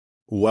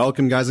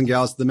Welcome, guys and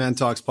gals, to the Man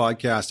Talks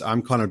podcast.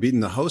 I'm Connor Beaton,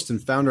 the host and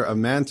founder of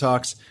Man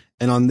Talks.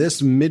 And on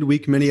this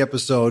midweek mini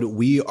episode,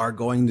 we are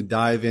going to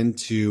dive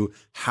into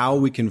how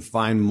we can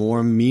find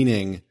more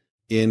meaning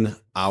in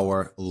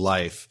our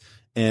life.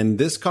 And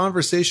this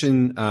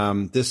conversation,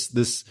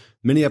 this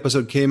mini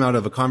episode came out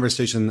of a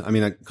conversation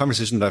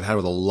that I've had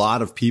with a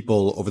lot of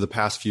people over the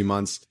past few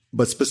months,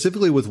 but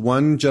specifically with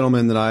one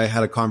gentleman that I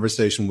had a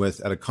conversation with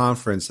at a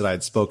conference that I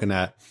had spoken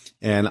at.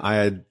 And I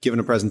had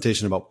given a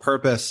presentation about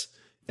purpose.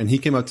 And he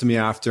came up to me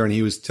after and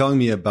he was telling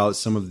me about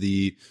some of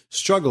the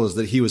struggles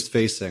that he was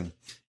facing.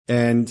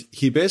 And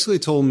he basically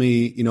told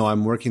me,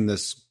 I'm working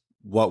this,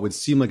 what would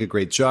seem like a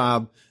great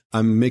job.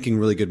 I'm making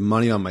really good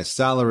money on my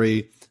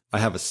salary. I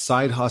have a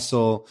side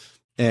hustle.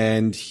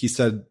 And he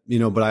said,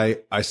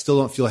 but I still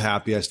don't feel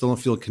happy. I still don't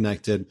feel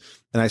connected.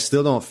 And I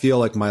still don't feel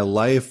like my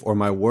life or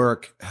my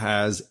work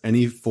has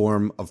any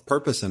form of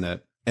purpose in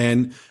it.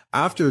 And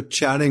after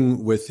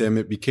chatting with him,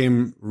 it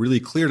became really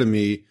clear to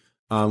me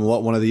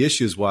what one of the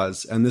issues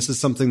was. And this is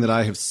something that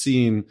I have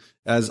seen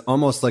as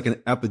almost like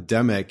an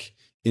epidemic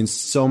in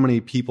so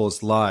many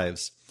people's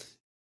lives.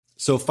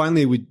 So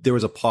finally, there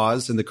was a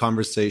pause in the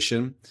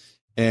conversation,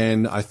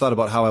 and I thought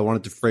about how I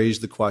wanted to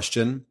phrase the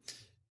question.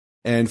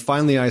 And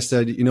finally, I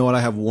said, you know what,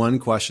 I have one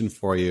question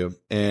for you.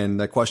 And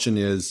that question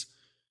is,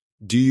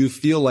 do you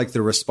feel like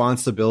the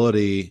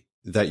responsibility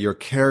that you're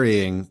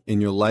carrying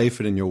in your life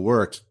and in your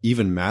work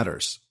even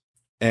matters?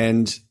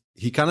 And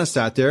he kind of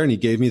sat there and he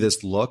gave me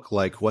this look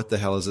like, what the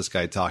hell is this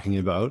guy talking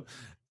about?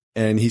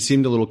 And he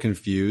seemed a little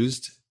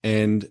confused.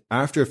 And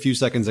after a few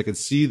seconds, I could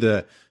see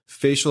the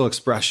facial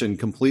expression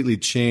completely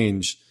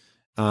change.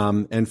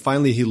 And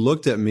finally, he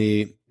looked at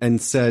me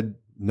and said,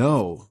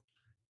 no,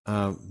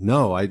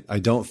 I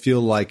don't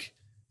feel like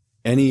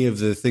any of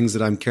the things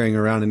that I'm carrying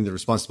around, any of the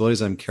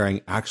responsibilities I'm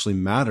carrying actually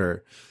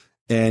matter.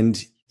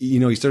 And,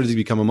 he started to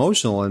become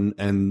emotional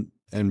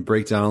and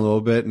break down a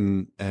little bit.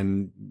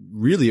 And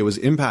really it was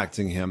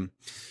impacting him.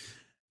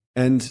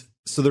 And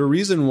so the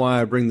reason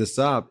why I bring this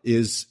up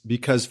is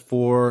because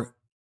for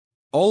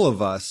all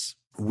of us,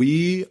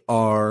 we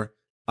are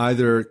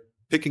either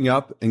picking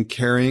up and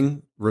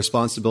carrying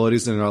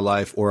responsibilities in our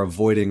life or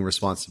avoiding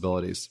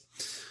responsibilities.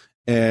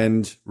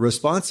 And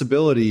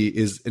responsibility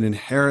is an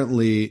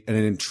inherently and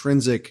an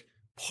intrinsic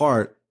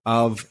part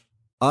of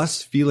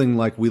us feeling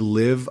like we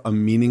live a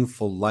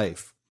meaningful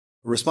life.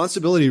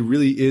 Responsibility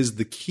really is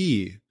the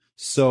key.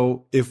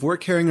 So if we're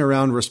carrying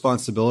around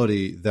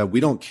responsibility that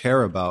we don't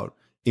care about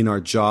in our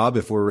job,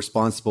 if we're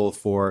responsible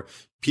for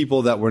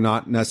people that we're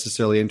not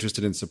necessarily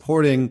interested in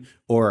supporting,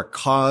 or a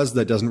cause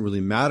that doesn't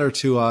really matter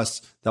to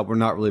us, that we're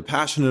not really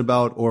passionate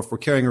about, or if we're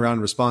carrying around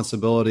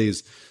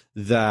responsibilities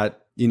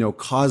that,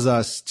 cause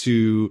us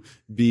to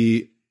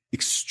be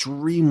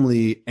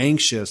extremely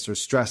anxious or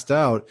stressed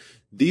out,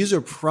 these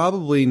are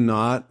probably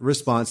not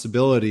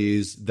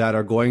responsibilities that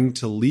are going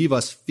to leave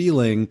us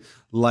feeling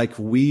like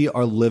we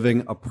are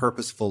living a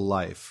purposeful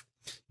life.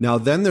 Now,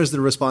 then there's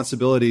the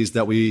responsibilities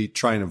that we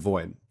try and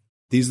avoid.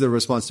 These are the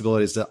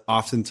responsibilities that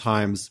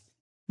oftentimes,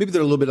 maybe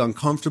they're a little bit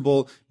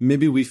uncomfortable.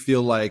 Maybe we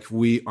feel like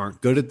we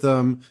aren't good at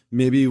them.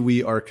 Maybe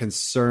we are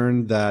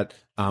concerned that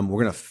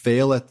we're going to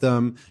fail at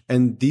them.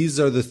 And these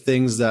are the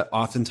things that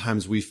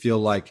oftentimes we feel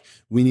like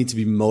we need to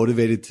be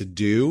motivated to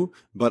do,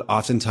 but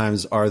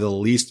oftentimes are the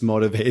least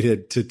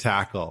motivated to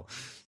tackle.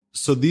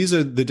 So these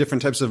are the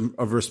different types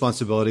of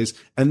responsibilities.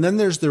 And then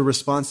there's the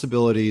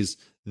responsibilities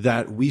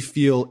that we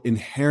feel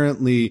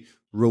inherently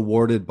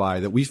rewarded by,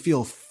 that we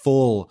feel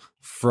full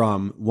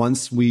from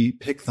once we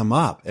pick them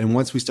up and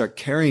once we start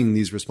carrying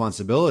these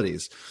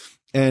responsibilities.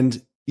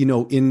 And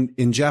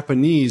in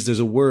Japanese, there's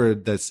a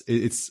word it's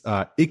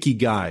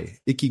ikigai.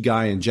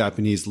 Ikigai in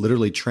Japanese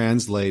literally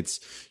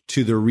translates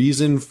to the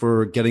reason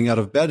for getting out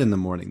of bed in the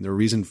morning, the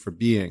reason for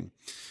being.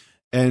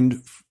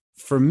 And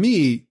for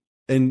me,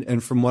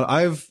 and from what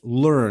I've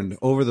learned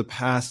over the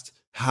past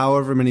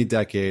however many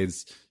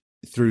decades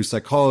through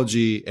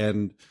psychology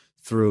and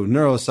through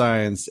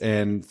neuroscience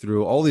and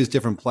through all these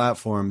different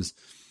platforms,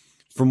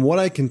 from what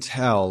I can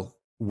tell,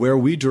 where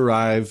we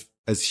derive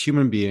as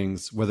human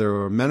beings, whether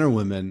we're men or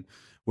women,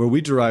 where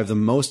we derive the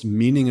most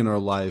meaning in our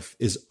life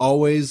is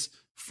always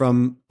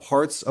from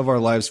parts of our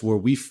lives where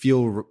we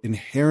feel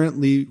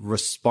inherently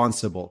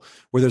responsible,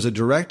 where there's a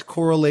direct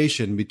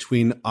correlation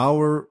between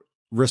our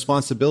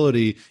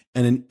responsibility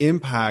and an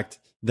impact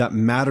that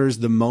matters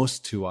the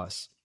most to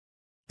us.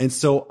 And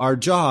so our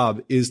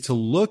job is to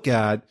look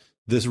at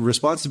the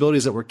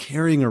responsibilities that we're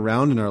carrying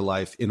around in our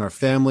life, in our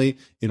family,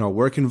 in our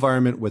work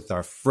environment, with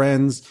our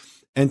friends,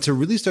 and to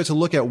really start to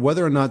look at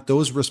whether or not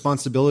those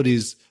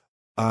responsibilities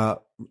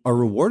are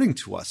rewarding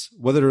to us,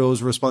 whether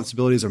those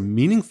responsibilities are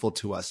meaningful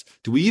to us.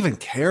 Do we even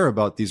care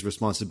about these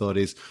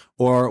responsibilities?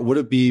 Or would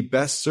it be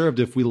best served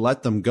if we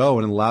let them go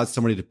and allowed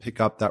somebody to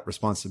pick up that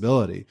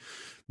responsibility?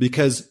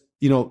 Because,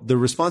 the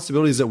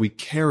responsibilities that we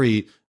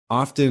carry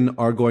often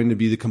are going to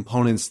be the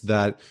components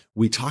that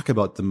we talk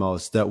about the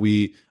most, that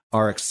we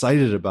are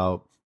excited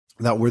about,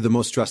 that we're the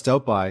most stressed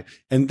out by.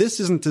 And this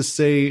isn't to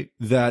say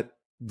that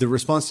the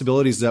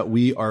responsibilities that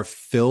we are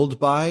filled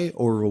by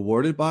or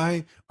rewarded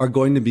by are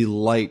going to be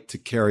light to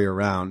carry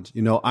around.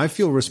 I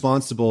feel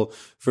responsible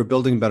for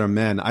building better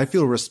men. I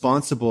feel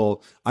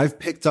responsible. I've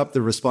picked up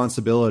the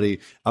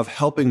responsibility of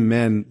helping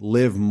men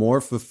live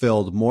more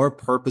fulfilled, more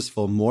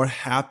purposeful, more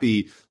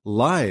happy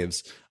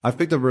lives. I've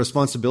picked up a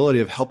responsibility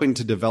of helping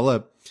to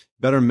develop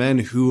better men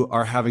who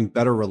are having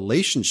better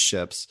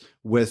relationships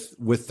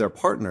with their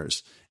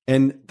partners.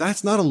 And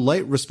that's not a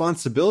light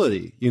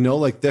responsibility,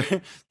 like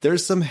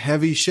there's some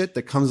heavy shit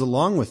that comes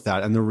along with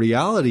that. And the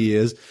reality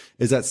is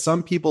that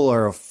some people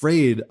are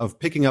afraid of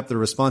picking up the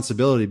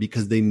responsibility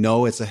because they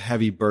know it's a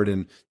heavy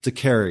burden to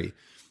carry.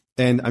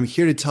 And I'm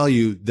here to tell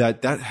you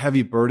that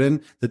heavy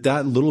burden,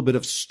 that little bit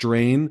of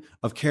strain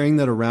of carrying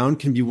that around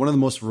can be one of the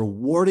most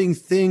rewarding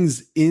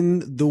things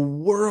in the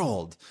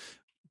world.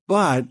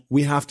 But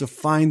we have to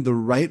find the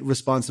right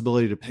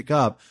responsibility to pick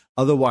up.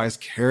 Otherwise,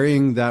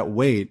 carrying that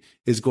weight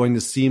is going to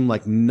seem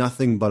like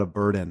nothing but a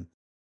burden.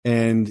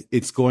 And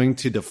it's going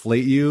to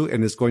deflate you,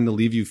 and it's going to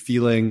leave you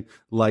feeling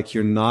like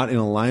you're not in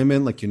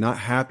alignment, like you're not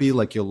happy,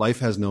 like your life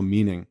has no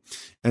meaning.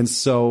 And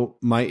so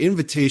my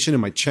invitation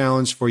and my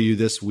challenge for you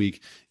this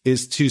week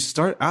is to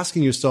start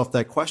asking yourself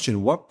that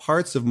question. What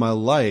parts of my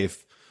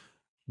life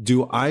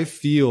do I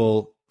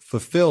feel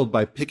fulfilled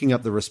by picking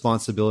up the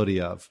responsibility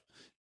of?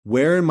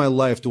 Where in my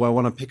life do I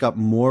want to pick up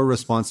more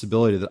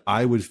responsibility that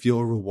I would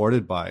feel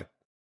rewarded by?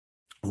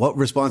 What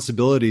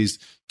responsibilities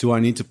do I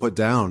need to put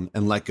down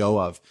and let go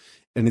of?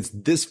 And it's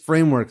this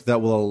framework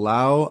that will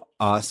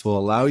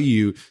allow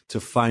you to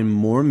find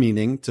more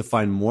meaning, to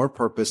find more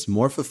purpose,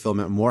 more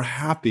fulfillment, more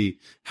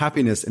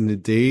happiness in the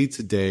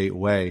day-to-day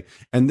way.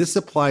 And this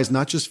applies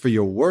not just for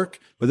your work,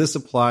 but this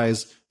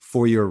applies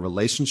for your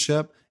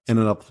relationship, and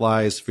it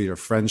applies for your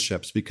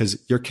friendships,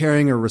 because you're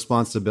carrying a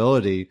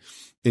responsibility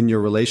in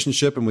your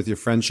relationship and with your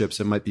friendships.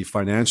 It might be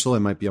financial, it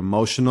might be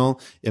emotional,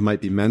 it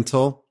might be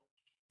mental,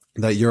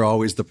 that you're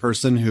always the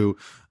person who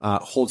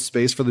holds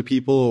space for the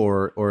people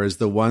or is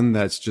the one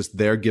that's just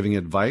there giving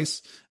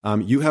advice.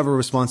 You have a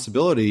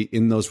responsibility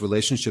in those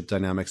relationship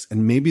dynamics,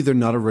 and maybe they're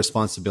not a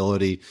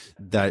responsibility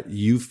that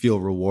you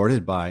feel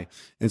rewarded by.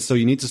 And so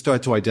you need to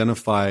start to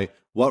identify,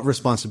 what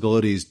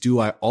responsibilities do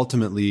I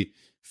ultimately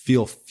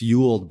feel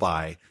fueled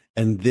by?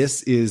 And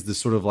this is the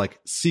sort of like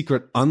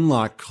secret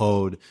unlock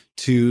code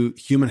to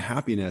human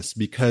happiness,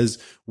 because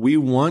we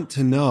want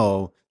to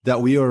know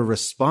that we are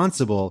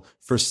responsible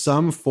for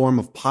some form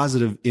of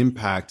positive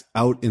impact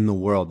out in the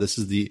world. This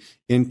is the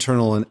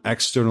internal and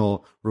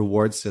external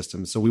reward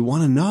system. So we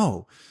want to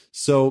know.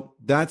 So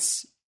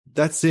that's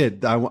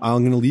it. I'm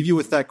going to leave you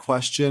with that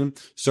question.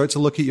 Start to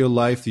look at your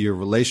life, your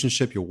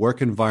relationship, your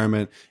work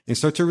environment, and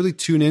start to really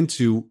tune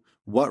into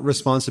what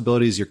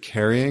responsibilities you're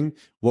carrying,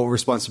 what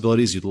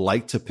responsibilities you'd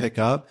like to pick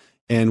up,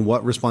 and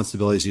what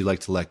responsibilities you'd like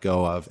to let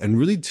go of. And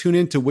really tune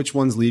into which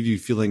ones leave you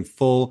feeling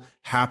full,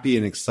 happy,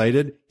 and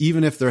excited,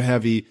 even if they're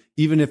heavy,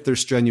 even if they're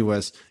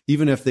strenuous,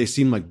 even if they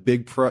seem like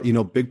big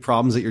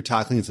problems that you're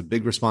tackling. It's a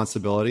big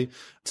responsibility.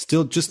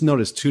 Still, just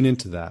notice, tune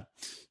into that.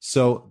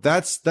 So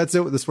that's it.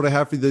 That's what I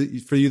have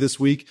for you this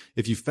week.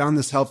 If you found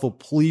this helpful,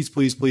 please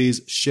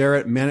share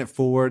it, man it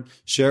forward,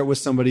 share it with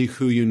somebody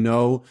who you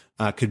know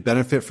could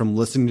benefit from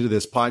listening to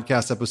this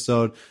podcast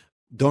episode.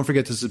 Don't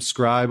forget to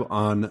subscribe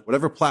on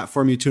whatever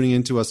platform you're tuning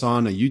into us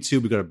on.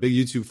 YouTube, we've got a big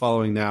YouTube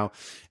following now.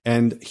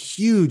 And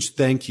huge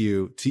thank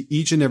you to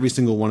each and every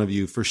single one of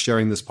you for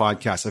sharing this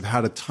podcast. I've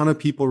had a ton of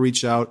people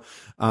reach out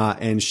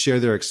and share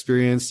their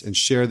experience and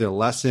share their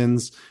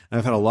lessons. And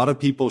I've had a lot of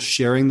people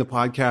sharing the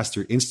podcast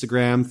through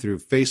Instagram, through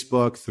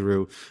Facebook,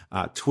 through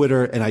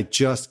Twitter. And I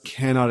just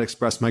cannot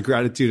express my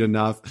gratitude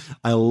enough.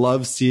 I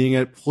love seeing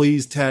it.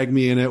 Please tag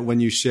me in it when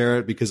you share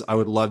it, because I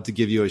would love to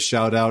give you a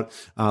shout out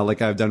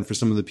like I've done for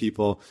some of the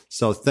people.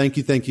 So thank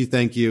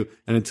you.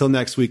 And until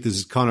next week, this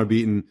is Connor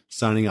Beaton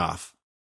signing off.